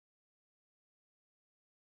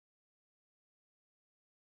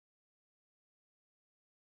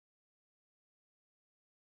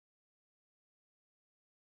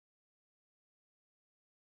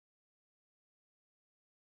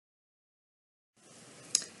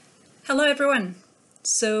Hello everyone!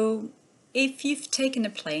 So if you've taken a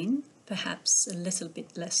plane, perhaps a little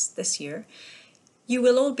bit less this year, you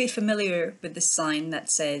will all be familiar with the sign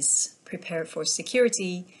that says prepare for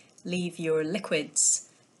security, leave your liquids,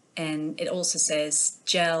 and it also says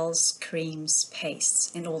gels, creams,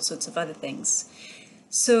 pastes, and all sorts of other things.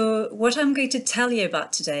 So what I'm going to tell you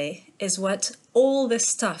about today is what all the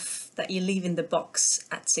stuff that you leave in the box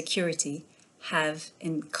at security have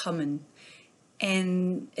in common.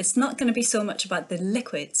 And it's not going to be so much about the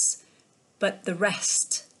liquids, but the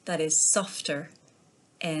rest that is softer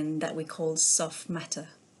and that we call soft matter.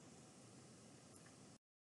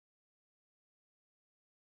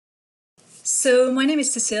 So my name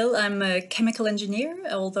is Cecile. I'm a chemical engineer,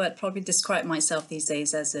 although I'd probably describe myself these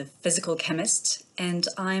days as a physical chemist, and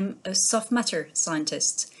I'm a soft matter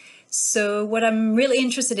scientist. So what I'm really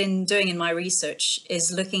interested in doing in my research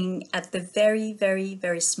is looking at the very, very,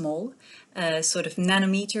 very small sort of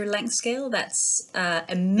nanometer length scale. That's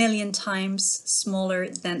 1,000,000 times smaller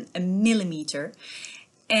than a millimeter,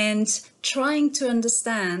 and trying to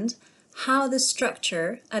understand how the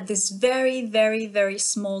structure at this very, very, very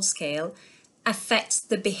small scale affects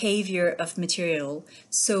the behavior of material.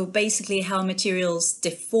 So basically how materials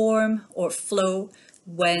deform or flow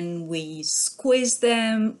when we squeeze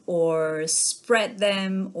them or spread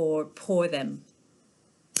them or pour them.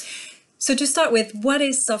 So to start with, what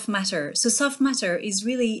is soft matter? So soft matter is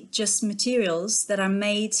really just materials that are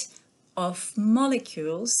made of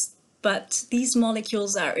molecules, but these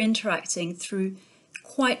molecules are interacting through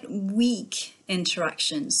quite weak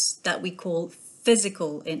interactions that we call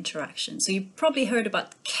physical interactions. So you've probably heard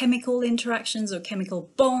about chemical interactions or chemical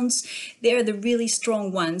bonds. They are the really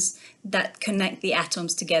strong ones that connect the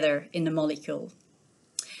atoms together in a molecule.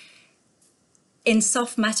 In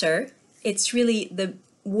soft matter, it's really the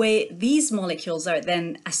way these molecules are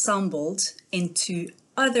then assembled into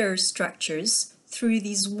other structures through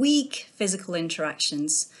these weak physical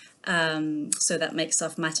interactions. So that makes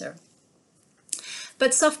soft matter.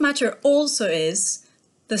 But soft matter also is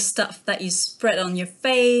the stuff that you spread on your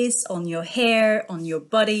face, on your hair, on your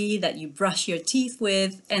body, that you brush your teeth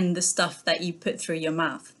with, and the stuff that you put through your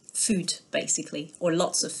mouth. Food, basically, or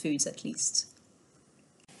lots of foods at least.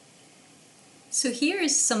 So here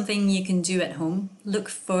is something you can do at home. Look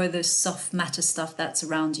for the soft matter stuff that's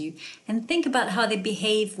around you and think about how they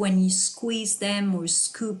behave when you squeeze them or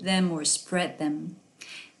scoop them or spread them.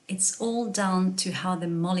 It's all down to how the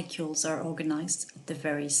molecules are organized at the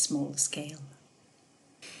very small scale.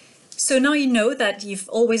 So now you know that you've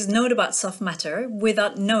always known about soft matter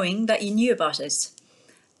without knowing that you knew about it.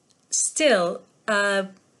 Still,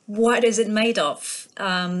 what is it made of?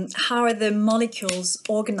 How are the molecules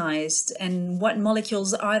organized and what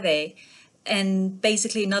molecules are they? And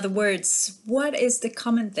basically, in other words, what is the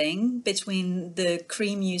common thing between the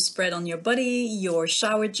cream you spread on your body, your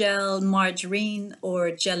shower gel, margarine, or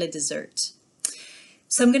jelly dessert?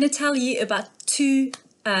 So I'm going to tell you about two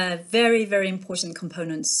very, very important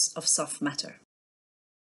components of soft matter.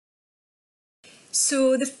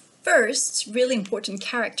 So the first really important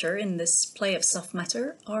character in this play of soft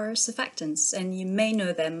matter are surfactants, and you may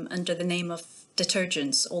know them under the name of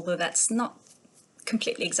detergents, although that's not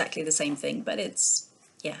completely exactly the same thing, but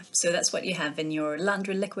so that's what you have in your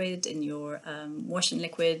laundry liquid, in your washing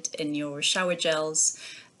liquid, in your shower gels,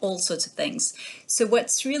 all sorts of things. So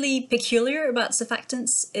what's really peculiar about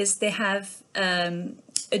surfactants is they have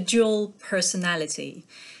a dual personality.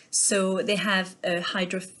 So they have a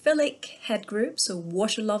hydrophilic head group, so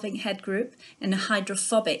water-loving head group, and a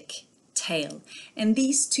hydrophobic tail. And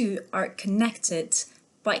these two are connected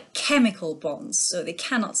by chemical bonds, so they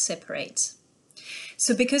cannot separate.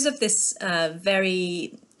 So because of this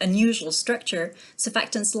very unusual structure,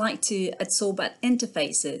 surfactants like to adsorb at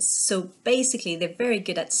interfaces. So basically they're very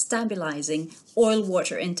good at stabilizing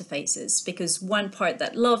oil-water interfaces, because one part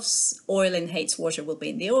that loves oil and hates water will be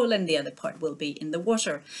in the oil and the other part will be in the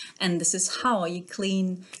water. And this is how you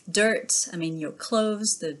clean dirt, your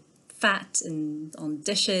clothes, the fat on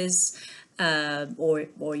dishes,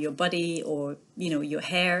 or your body, or your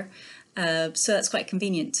hair. So that's quite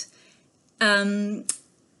convenient.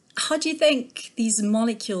 How do you think these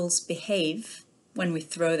molecules behave when we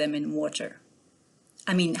throw them in water?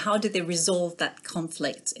 How do they resolve that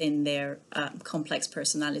conflict in their complex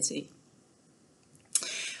personality?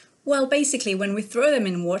 Well, basically, when we throw them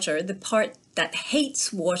in water, the part that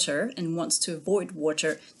hates water and wants to avoid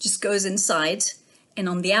water just goes inside, and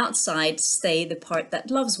on the outside stay the part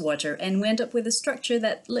that loves water, and we end up with a structure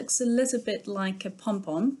that looks a little bit like a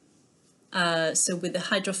pom-pom. So with the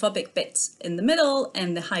hydrophobic bit in the middle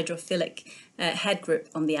and the hydrophilic head group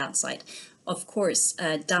on the outside. Of course,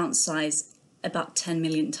 downsize about 10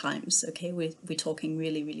 million times. Okay, we're talking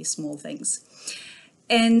really, really small things.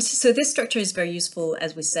 And so this structure is very useful,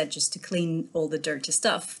 as we said, just to clean all the dirty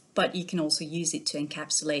stuff, but you can also use it to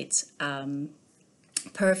encapsulate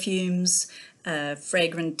perfumes,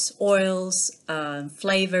 fragrant oils,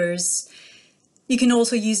 flavors. You can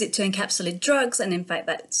also use it to encapsulate drugs, and in fact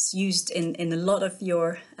that's used in a lot of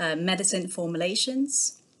your medicine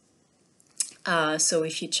formulations. So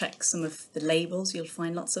if you check some of the labels, you'll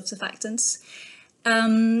find lots of surfactants.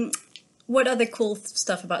 What other cool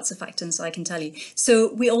stuff about surfactants I can tell you?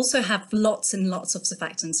 So we also have lots and lots of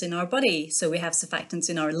surfactants in our body. So we have surfactants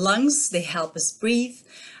in our lungs, they help us breathe.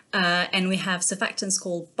 And we have surfactants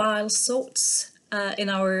called bile salts in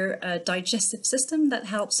our digestive system that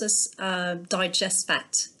helps us digest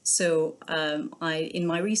fat. So in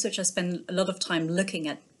my research, I spend a lot of time looking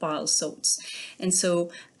at bile salts. And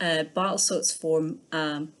so bile salts form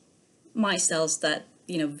micelles that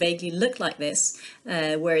vaguely look like this,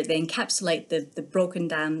 where they encapsulate the broken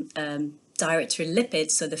down dietary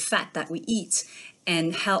lipids, so the fat that we eat,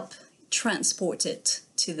 and help transport it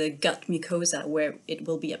to the gut mucosa where it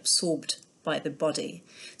will be absorbed by the body.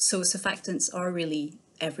 So surfactants are really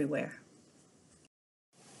everywhere.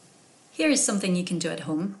 Here is something you can do at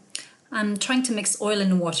home. I'm trying to mix oil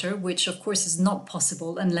and water, which of course is not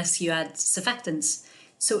possible unless you add surfactants.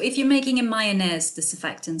 So if you're making a mayonnaise, the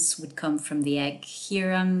surfactants would come from the egg.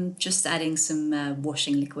 Here I'm just adding some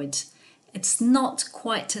washing liquid. It's not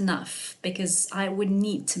quite enough because I would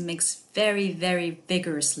need to mix very, very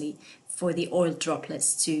vigorously for the oil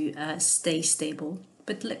droplets to stay stable.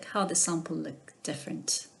 But look how the sample look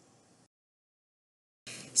different.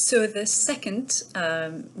 So the second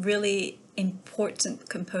really important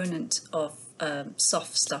component of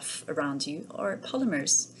soft stuff around you are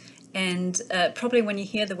polymers. And probably when you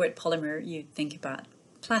hear the word polymer, you think about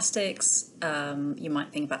plastics, you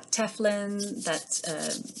might think about Teflon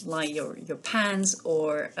that line your pans,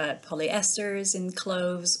 or polyesters in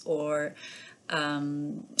clothes, or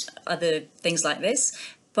other things like this.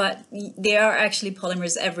 But there are actually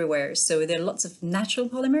polymers everywhere. So there are lots of natural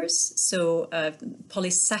polymers. So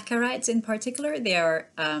polysaccharides in particular, they are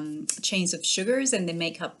chains of sugars and they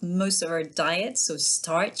make up most of our diet. So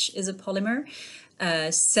starch is a polymer.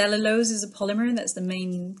 Cellulose is a polymer, that's the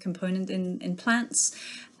main component in plants.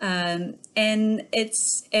 And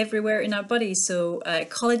it's everywhere in our body. So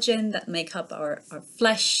collagen that make up our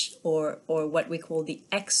flesh, or what we call the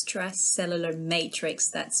extracellular matrix,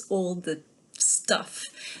 that's all the stuff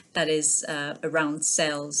that is around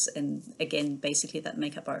cells, and again basically that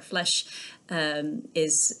make up our flesh,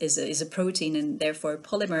 is a protein and therefore a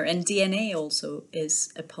polymer, and DNA also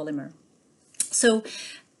is a polymer. So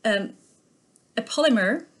a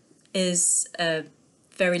polymer is a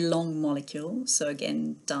very long molecule, so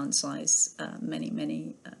again downsize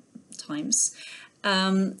many times,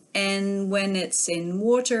 and when it's in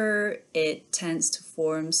water it tends to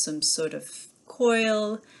form some sort of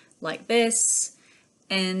coil like this,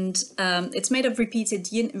 and it's made of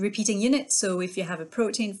repeating units. So if you have a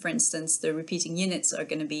protein, for instance, the repeating units are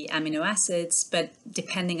going to be amino acids, but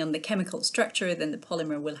depending on the chemical structure, then the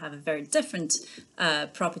polymer will have a very different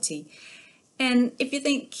property. And if you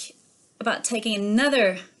think about taking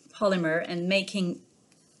another polymer and making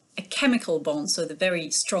a chemical bond, so the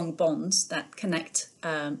very strong bonds that connect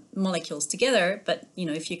molecules together, but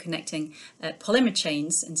if you're connecting polymer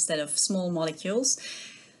chains instead of small molecules,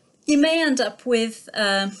 you may end up with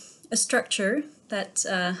a structure that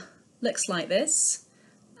looks like this,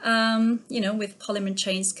 with polymer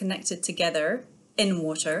chains connected together in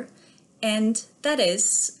water. And that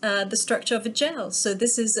is the structure of a gel. So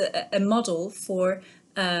this is a model for,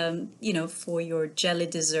 for your jelly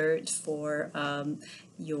dessert, for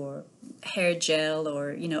your hair gel,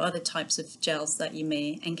 or, other types of gels that you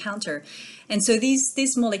may encounter. And so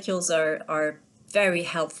these molecules are very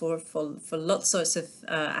helpful for lots of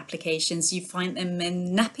applications. You find them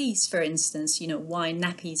in nappies, for instance. Why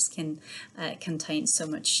nappies can contain so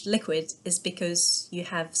much liquid is because you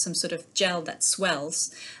have some sort of gel that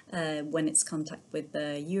swells when it's contact with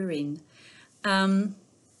the urine.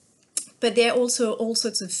 But there are also all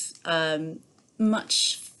sorts of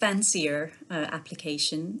much fancier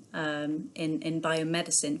application in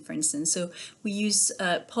biomedicine, for instance. So we use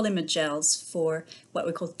polymer gels for what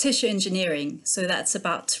we call tissue engineering. So that's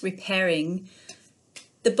about repairing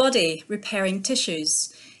the body, repairing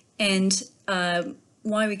tissues. And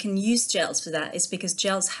why we can use gels for that is because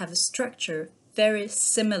gels have a structure very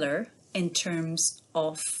similar in terms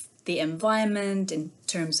of the environment, in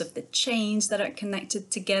terms of the chains that are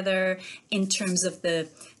connected together, in terms of the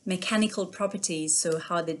mechanical properties, so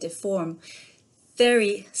how they deform,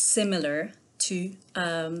 very similar to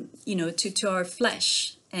to our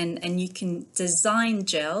flesh, and you can design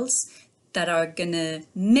gels that are gonna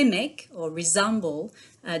mimic or resemble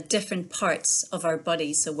different parts of our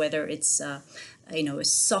body. So whether it's a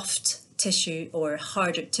soft tissue or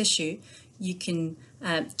harder tissue, you can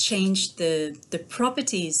change the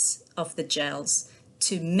properties of the gels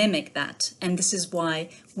to mimic that. And this is why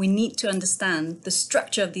we need to understand the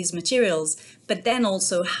structure of these materials, but then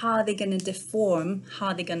also how they're going to deform,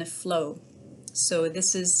 how they're going to flow. So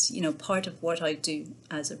this is, part of what I do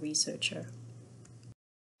as a researcher.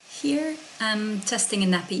 Here I'm testing a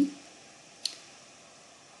nappy.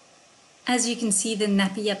 As you can see, the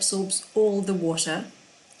nappy absorbs all the water.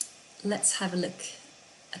 Let's have a look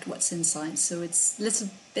at what's inside. So it's little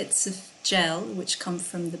bits of gel which come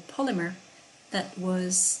from the polymer that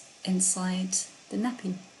was inside the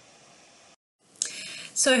nappy.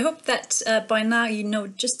 So I hope that by now you know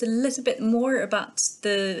just a little bit more about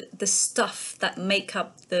the stuff that make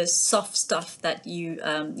up the soft stuff that you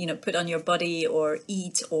put on your body or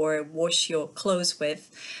eat or wash your clothes with.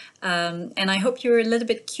 And I hope you're a little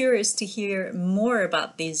bit curious to hear more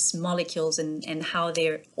about these molecules and how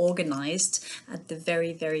they're organized at the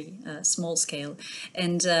very, very small scale.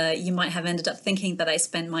 And you might have ended up thinking that I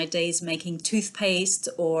spent my days making toothpaste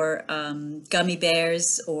or gummy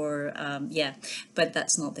bears or, but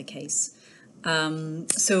that's not the case.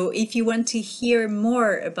 So if you want to hear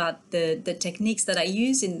more about the techniques that I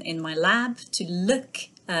use in my lab to look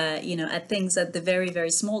at things at the very,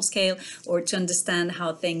 very small scale, or to understand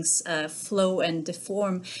how things flow and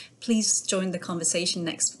deform, please join the conversation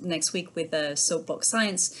next week with Soapbox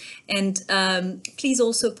Science. And please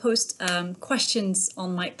also post questions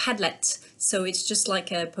on my Padlet. So it's just like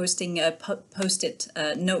posting post-it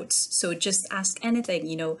notes. So just ask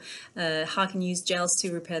anything, how can you use gels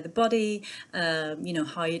to repair the body? How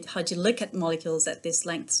do you look at molecules at this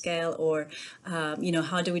length scale? Or,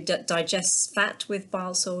 how do we digest fat with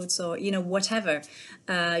bile salts, or, whatever.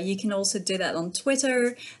 You can also do that on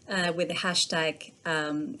Twitter with the hashtag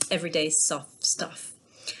everyday soft stuff.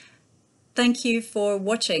 Thank you for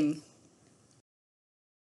watching.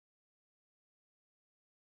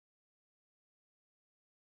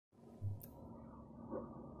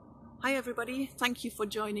 Hi everybody, thank you for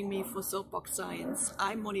joining me for Soapbox Science.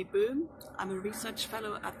 I'm Monika Böhm. I'm a research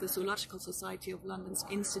fellow at the Zoological Society of London's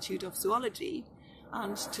Institute of Zoology,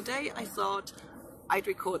 and today I thought I'd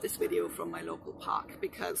record this video from my local park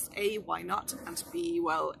because A, why not, and B,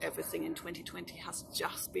 well, everything in 2020 has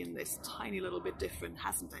just been this tiny little bit different,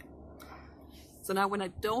 hasn't it? So now when I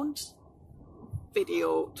don't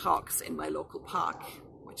video talks in my local park,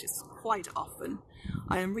 which is quite often,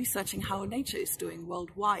 I am researching how nature is doing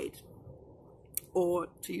worldwide. Or,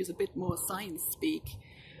 to use a bit more science speak,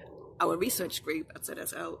 our research group at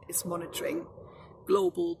ZSL is monitoring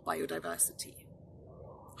global biodiversity.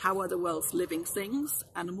 How are the world's living things,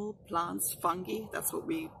 animal, plants, fungi, that's what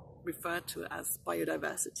we refer to as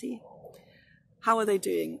biodiversity. How are they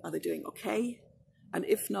doing? Are they doing okay? And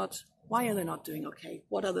if not, why are they not doing okay?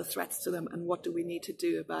 What are the threats to them, and what do we need to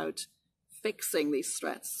do about fixing these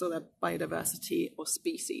threats so that biodiversity or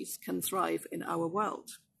species can thrive in our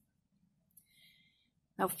world?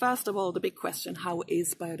 Now, first of all, the big question, how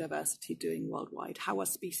is biodiversity doing worldwide? How are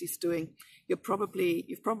species doing? You've probably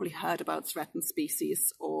heard about threatened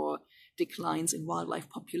species or declines in wildlife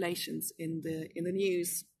populations in the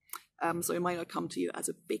news. So it might not come to you as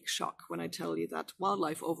a big shock when I tell you that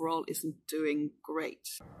wildlife overall isn't doing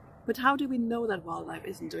great. But how do we know that wildlife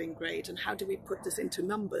isn't doing great, and how do we put this into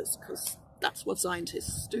numbers? Because that's what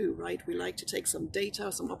scientists do, right? We like to take some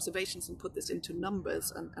data, some observations, and put this into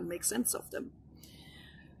numbers and make sense of them.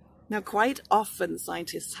 Now, quite often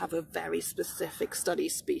scientists have a very specific study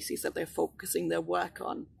species that they're focusing their work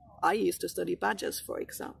on. I used to study badgers, for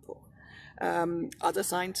example. Other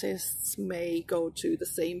scientists may go to the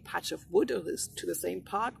same patch of wood or to the same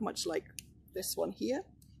park, much like this one here,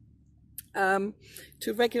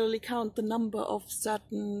 to regularly count the number of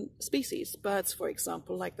certain species. Birds, for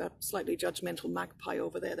example, like that slightly judgmental magpie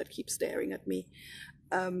over there that keeps staring at me,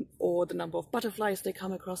 or the number of butterflies they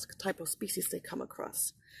come across, the type of species they come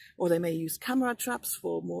across. Or they may use camera traps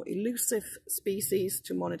for more elusive species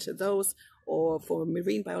to monitor those, or for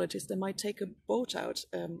marine biologists they might take a boat out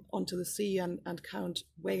onto the sea and count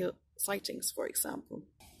whale sightings, for example.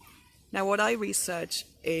 Now, what I research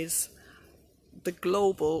is the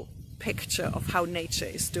global picture of how nature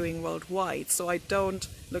is doing worldwide. So I don't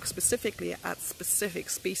look specifically at specific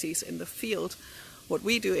species in the field. What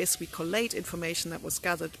we do is we collate information that was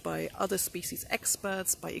gathered by other species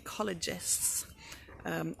experts, by ecologists,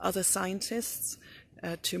 other scientists,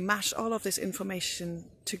 to mash all of this information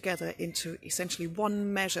together into essentially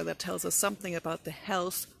one measure that tells us something about the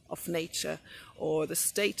health of nature or the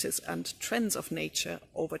status and trends of nature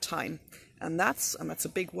over time. And that's a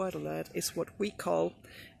big word alert, is what we call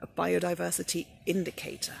a biodiversity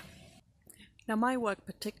indicator. Now, my work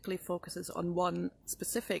particularly focuses on one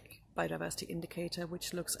specific biodiversity indicator,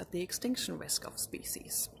 which looks at the extinction risk of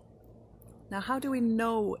species. Now, how do we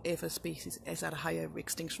know if a species is at a higher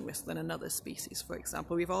extinction risk than another species? For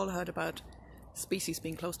example, we've all heard about species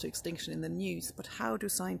being close to extinction in the news, but how do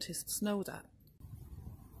scientists know that?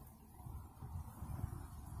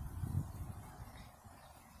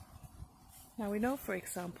 Now, we know, for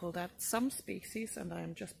example, that some species, and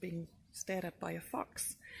I'm just being stared at by a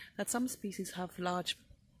fox, that some species have large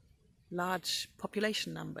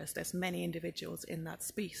population numbers. There's many individuals in that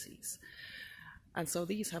species. And so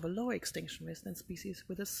these have a lower extinction risk than species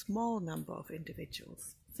with a small number of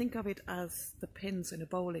individuals. Think of it as the pins in a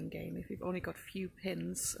bowling game. If you've only got few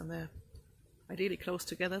pins and they're ideally close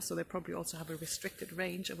together, so they probably also have a restricted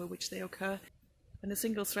range over which they occur, and a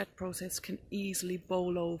single thread process can easily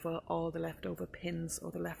bowl over all the leftover pins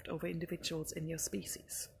or the leftover individuals in your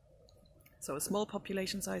species. So a small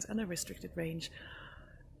population size and a restricted range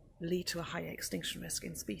lead to a higher extinction risk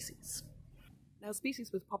in species. Now,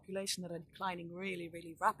 species with population that are declining really,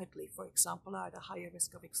 really rapidly, for example, are at a higher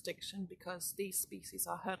risk of extinction because these species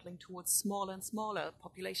are hurtling towards smaller and smaller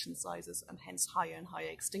population sizes and hence higher and higher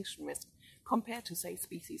extinction risk compared to, say,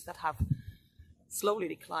 species that have slowly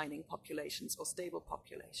declining populations or stable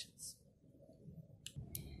populations.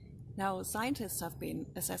 Now, scientists have been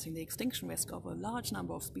assessing the extinction risk of a large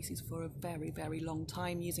number of species for a very, very long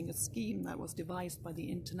time using a scheme that was devised by the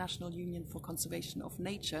International Union for Conservation of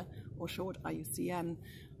Nature, or short IUCN,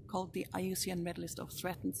 called the IUCN Red List of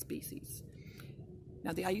Threatened Species.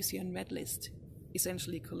 Now, the IUCN Red List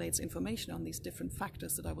essentially collates information on these different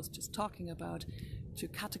factors that I was just talking about to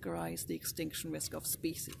categorize the extinction risk of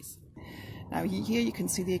species. Now, here you can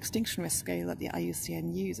see the extinction risk scale that the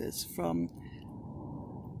IUCN uses from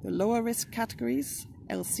the lower risk categories,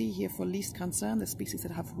 LC here for least concern, the species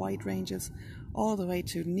that have wide ranges, all the way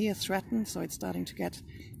to near threatened, so it's starting to get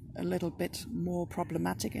a little bit more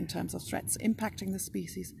problematic in terms of threats impacting the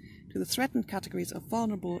species, to the threatened categories of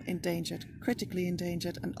vulnerable, endangered, critically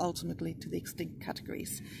endangered, and ultimately to the extinct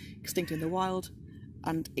categories, extinct in the wild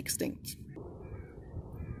and extinct.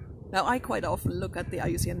 Now, I quite often look at the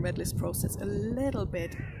IUCN Red List process a little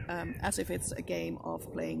bit as if it's a game of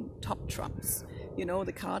playing top trumps. You know,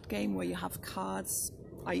 the card game where you have cards.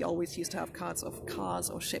 I always used to have cards of cars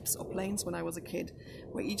or ships or planes when I was a kid,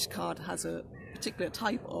 where each card has a particular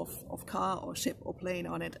type of car or ship or plane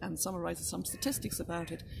on it and summarizes some statistics about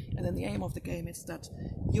it. And then the aim of the game is that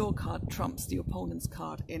your card trumps the opponent's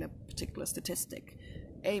card in a particular statistic.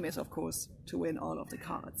 Aim is, of course, to win all of the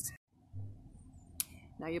cards.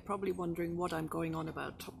 Now, you're probably wondering what I'm going on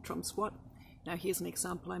about, top trumps what? Now, here's an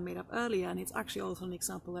example I made up earlier, and it's actually also an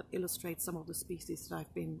example that illustrates some of the species that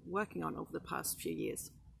I've been working on over the past few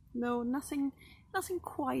years. No, nothing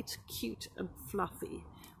quite cute and fluffy.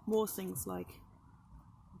 More things like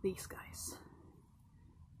these guys.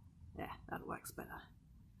 Yeah, that works better.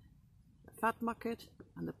 The fat mucket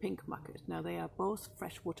and the pink mucket. Now, they are both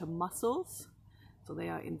freshwater mussels, so they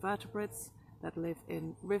are invertebrates that live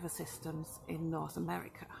in river systems in North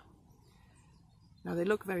America. Now, they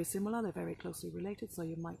look very similar, they're very closely related, so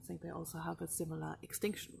you might think they also have a similar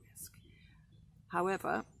extinction risk.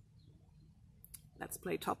 However, let's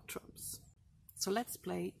play top trumps. So let's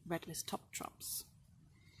play Red List top trumps.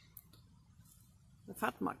 The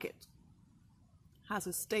fat mucket has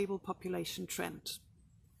a stable population trend,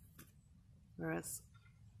 whereas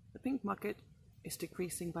the pink mucket is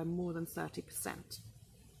decreasing by more than 30%.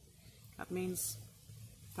 That means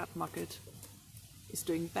fat mucket is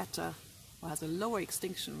doing better or has a lower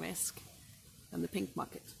extinction risk than the pink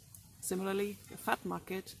mucket. Similarly, the fat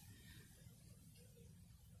mucket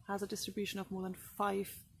has a distribution of more than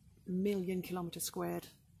 5 million kilometers squared.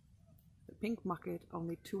 The pink mucket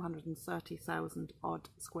only 230,000 odd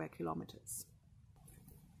square kilometers.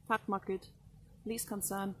 Fat mucket, least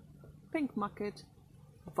concern. Pink mucket,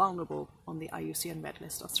 vulnerable on the IUCN Red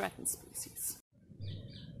List of Threatened Species.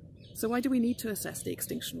 So why do we need to assess the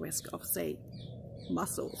extinction risk of, say,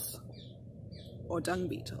 mussels or dung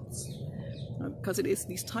beetles? Because it is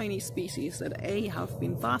these tiny species that A, have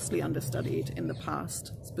been vastly understudied in the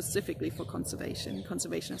past, specifically for conservation.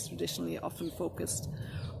 Conservation has traditionally often focused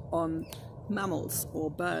on mammals or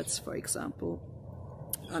birds, for example,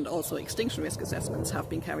 and also extinction risk assessments have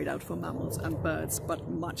been carried out for mammals and birds, but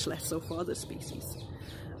much less so for other species.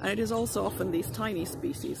 And it is also often these tiny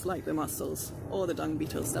species like the mussels or the dung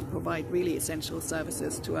beetles that provide really essential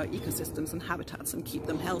services to our ecosystems and habitats and keep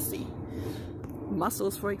them healthy.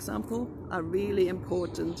 Mussels, for example, are really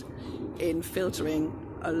important in filtering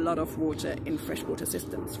a lot of water in freshwater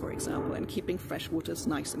systems, for example, and keeping fresh waters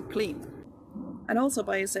nice and clean. And also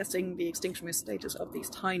by assessing the extinction risk status of these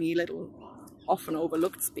tiny little, often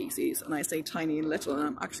overlooked species, and I say tiny and little, and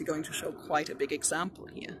I'm actually going to show quite a big example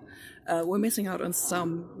here, we're missing out on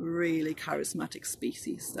some really charismatic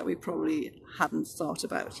species that we probably hadn't thought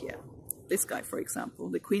about yet. This guy, for example,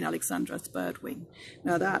 the Queen Alexandra's birdwing.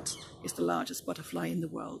 Now that is the largest butterfly in the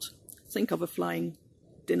world. Think of a flying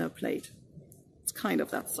dinner plate. It's kind of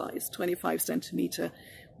that size, 25 centimeter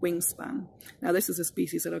wingspan. Now this is a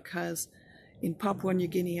species that occurs in Papua New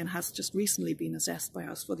Guinea and has just recently been assessed by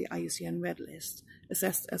us for the IUCN Red List,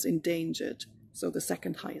 assessed as endangered, so the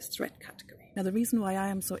second highest threat category. Now the reason why I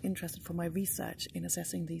am so interested for my research in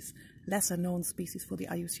assessing these lesser known species for the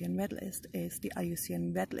IUCN Red List is the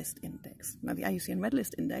IUCN Red List Index. Now the IUCN Red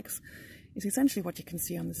List Index is essentially what you can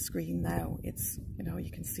see on the screen now. It's,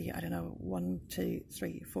 you can see, 1, 2,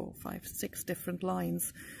 3, 4, 5, 6 different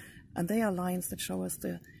lines, and they are lines that show us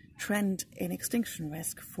the trend in extinction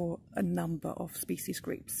risk for a number of species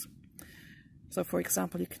groups. So for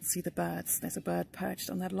example, you can see the birds. There's a bird perched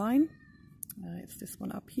on that line. It's this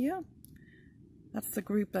one up here. That's the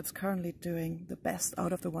group that's currently doing the best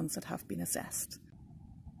out of the ones that have been assessed.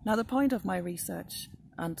 Now the point of my research,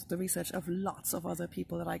 and the research of lots of other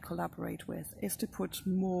people that I collaborate with, is to put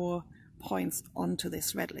more points onto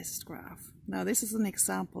this red list graph. Now this is an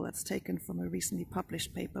example that's taken from a recently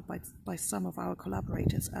published paper by some of our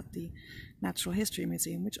collaborators at the Natural History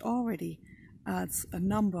Museum, which already adds a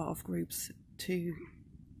number of groups to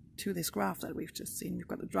this graph that we've just seen. We've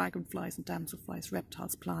got the dragonflies and damselflies,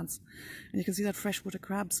 reptiles, plants, and you can see that freshwater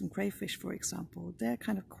crabs and crayfish, for example, they're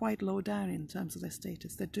kind of quite low down in terms of their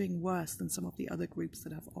status. They're doing worse than some of the other groups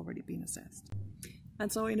that have already been assessed.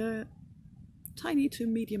 And so in a tiny to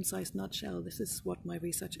medium-sized nutshell, this is what my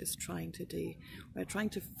research is trying to do. We're trying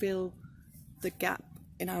to fill the gap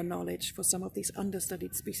in our knowledge for some of these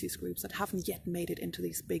understudied species groups that haven't yet made it into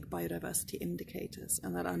these big biodiversity indicators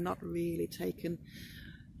and that are not really taken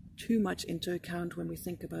too much into account when we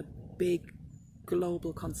think about big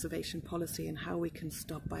global conservation policy and how we can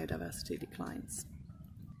stop biodiversity declines.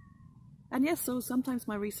 And yes, so sometimes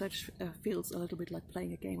my research feels a little bit like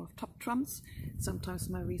playing a game of top trumps. Sometimes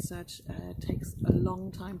my research takes a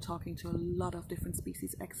long time talking to a lot of different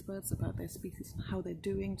species experts about their species and how they're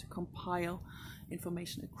doing, to compile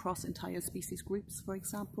information across entire species groups, for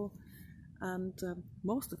example. And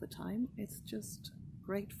most of the time, it's just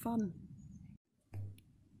great fun.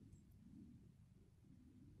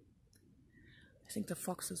 I think the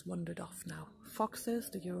fox has wandered off now. Foxes,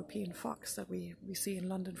 the European fox that we see in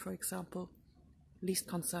London, for example, least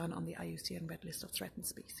concern on the IUCN Red List of Threatened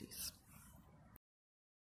Species.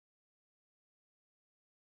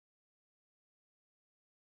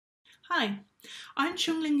 Hi, I'm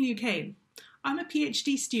Choong Ling Liew-Cain. I'm a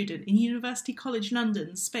PhD student in University College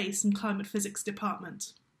London's Space and Climate Physics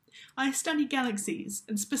department. I study galaxies,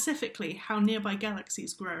 and specifically how nearby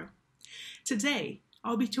galaxies grow. Today,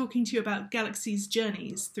 I'll be talking to you about galaxies'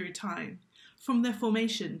 journeys through time, from their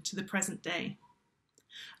formation to the present day.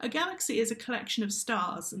 A galaxy is a collection of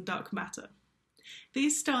stars and dark matter.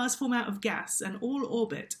 These stars form out of gas and all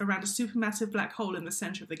orbit around a supermassive black hole in the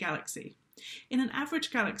centre of the galaxy. In an average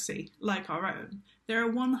galaxy, like our own, there are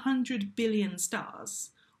 100 billion stars,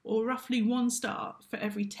 or roughly one star for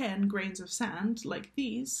every 10 grains of sand, like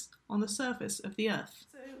these, on the surface of the Earth.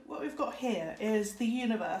 So what we've got here is the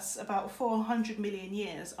universe about 400 million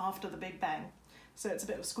years after the Big Bang. So it's a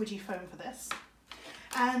bit of squidgy foam for this.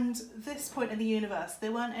 And this point in the universe,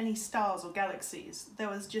 there weren't any stars or galaxies. There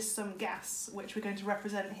was just some gas, which we're going to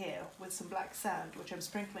represent here with some black sand, which I'm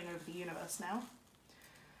sprinkling over the universe now.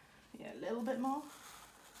 Yeah, a little bit more.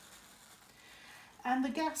 And the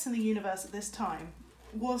gas in the universe at this time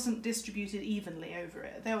wasn't distributed evenly over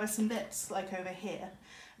it. There were some bits, like over here,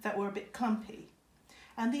 that were a bit clumpy.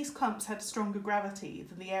 And these clumps had stronger gravity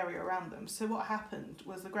than the area around them. So what happened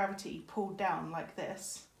was the gravity pulled down like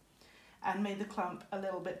this and made the clump a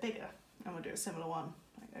little bit bigger. And we'll do a similar one,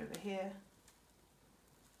 like over here.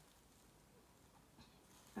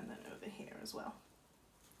 And then over here as well.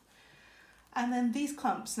 And then these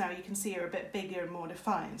clumps, now you can see, are a bit bigger and more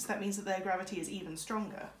defined. So that means that their gravity is even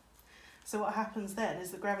stronger. So what happens then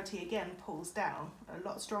is the gravity again pulls down, a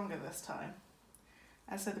lot stronger this time.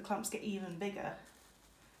 And so the clumps get even bigger,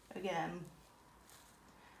 again,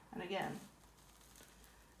 and again,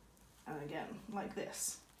 and again, like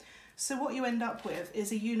this. So what you end up with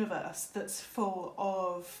is a universe that's full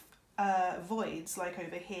of voids, like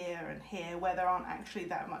over here and here, where there aren't actually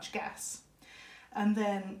that much gas. And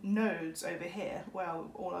then nodes over here, where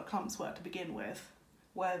all our clumps were to begin with,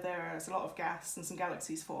 where there is a lot of gas and some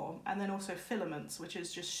galaxies form. And then also filaments, which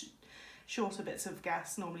is just shorter bits of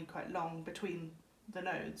gas, normally quite long, between the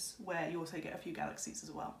nodes, where you also get a few galaxies as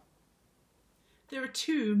well. There are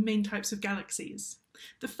two main types of galaxies.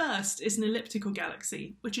 The first is an elliptical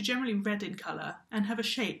galaxy, which are generally red in colour and have a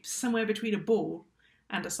shape somewhere between a ball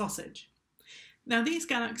and a sausage. Now, these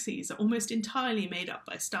galaxies are almost entirely made up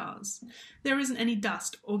by stars. There isn't any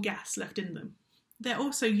dust or gas left in them. They're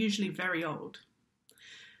also usually very old.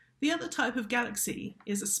 The other type of galaxy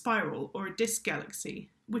is a spiral or a disk galaxy,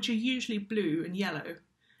 which are usually blue and yellow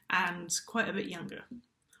and quite a bit younger.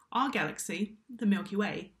 Our galaxy, the Milky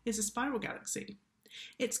Way, is a spiral galaxy.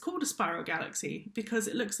 It's called a spiral galaxy because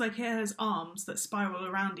it looks like it has arms that spiral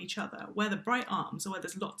around each other, where the bright arms are where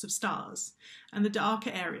there's lots of stars, and the darker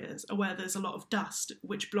areas are where there's a lot of dust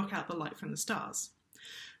which block out the light from the stars.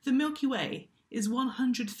 The Milky Way is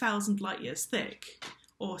 100,000 light years thick,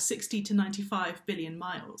 or 60 to 95 billion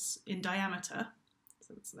miles in diameter,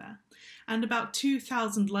 so it's there, and about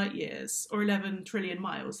 2,000 light years, or 11 trillion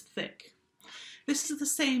miles thick. This is the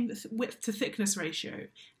same width to thickness ratio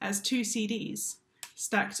as two CDs,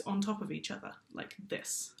 stacked on top of each other, like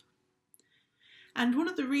this. And one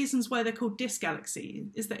of the reasons why they're called disk galaxies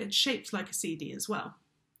is that it's shaped like a CD as well.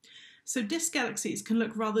 So disk galaxies can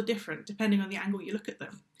look rather different depending on the angle you look at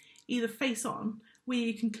them. Either face on, where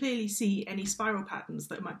you can clearly see any spiral patterns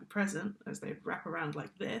that might be present as they wrap around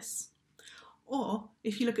like this, or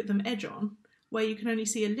if you look at them edge on, where you can only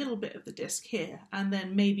see a little bit of the disk here and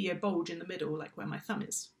then maybe a bulge in the middle like where my thumb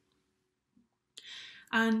is.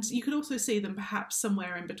 And you could also see them perhaps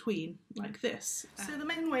somewhere in between, like this. So the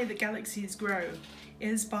main way that galaxies grow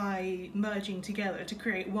is by merging together to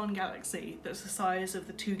create one galaxy that's the size of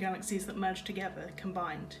the two galaxies that merge together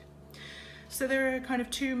combined. So there are kind of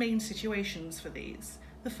two main situations for these.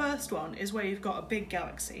 The first one is where you've got a big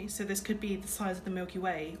galaxy, so this could be the size of the Milky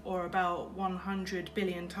Way, or about 100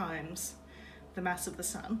 billion times the mass of the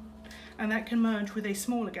Sun. And that can merge with a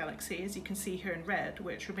smaller galaxy, as you can see here in red,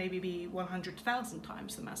 which would maybe be 100,000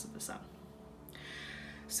 times the mass of the Sun.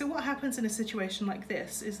 So what happens in a situation like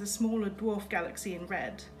this is the smaller dwarf galaxy in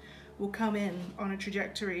red will come in on a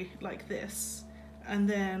trajectory like this, and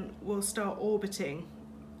then will start orbiting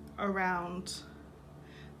around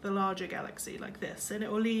the larger galaxy like this, and it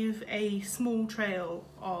will leave a small trail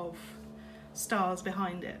of stars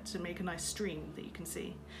behind it to make a nice stream that you can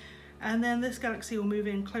see. And then this galaxy will move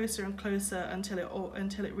in closer and closer until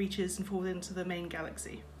it reaches and falls into the main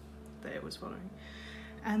galaxy that it was following.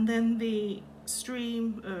 And then the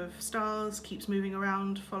stream of stars keeps moving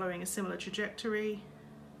around, following a similar trajectory,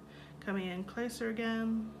 coming in closer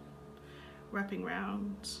again, wrapping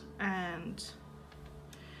round, and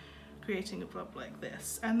creating a blob like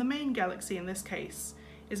this. And the main galaxy in this case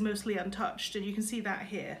is mostly untouched, and you can see that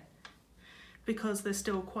here, because there's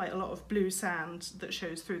still quite a lot of blue sand that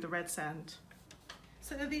shows through the red sand.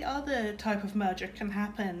 So the other type of merger can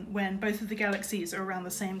happen when both of the galaxies are around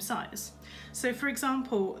the same size. So for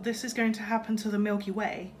example, this is going to happen to the Milky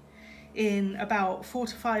Way in about 4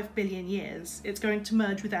 to 5 billion years. It's going to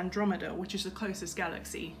merge with Andromeda, which is the closest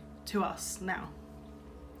galaxy to us now.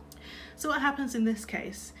 So what happens in this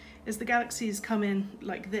case is the galaxies come in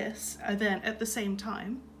like this, and then at the same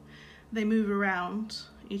time they move around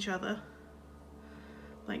each other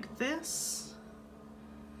like this,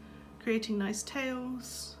 creating nice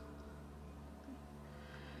tails,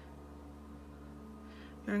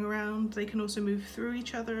 going around. They can also move through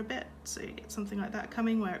each other a bit, so you get something like that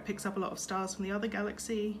coming where it picks up a lot of stars from the other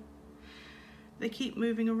galaxy. They keep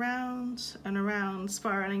moving around and around,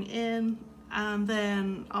 spiraling in, and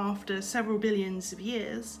then after several billions of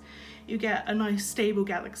years you get a nice stable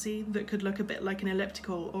galaxy that could look a bit like an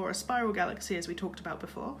elliptical or a spiral galaxy, as we talked about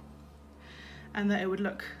before, and that it would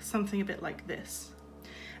look something a bit like this.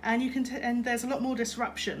 And you can and there's a lot more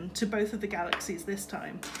disruption to both of the galaxies this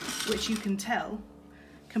time, which you can tell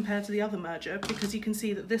compared to the other merger, because you can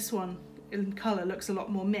see that this one in colour looks a lot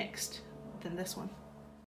more mixed than this one.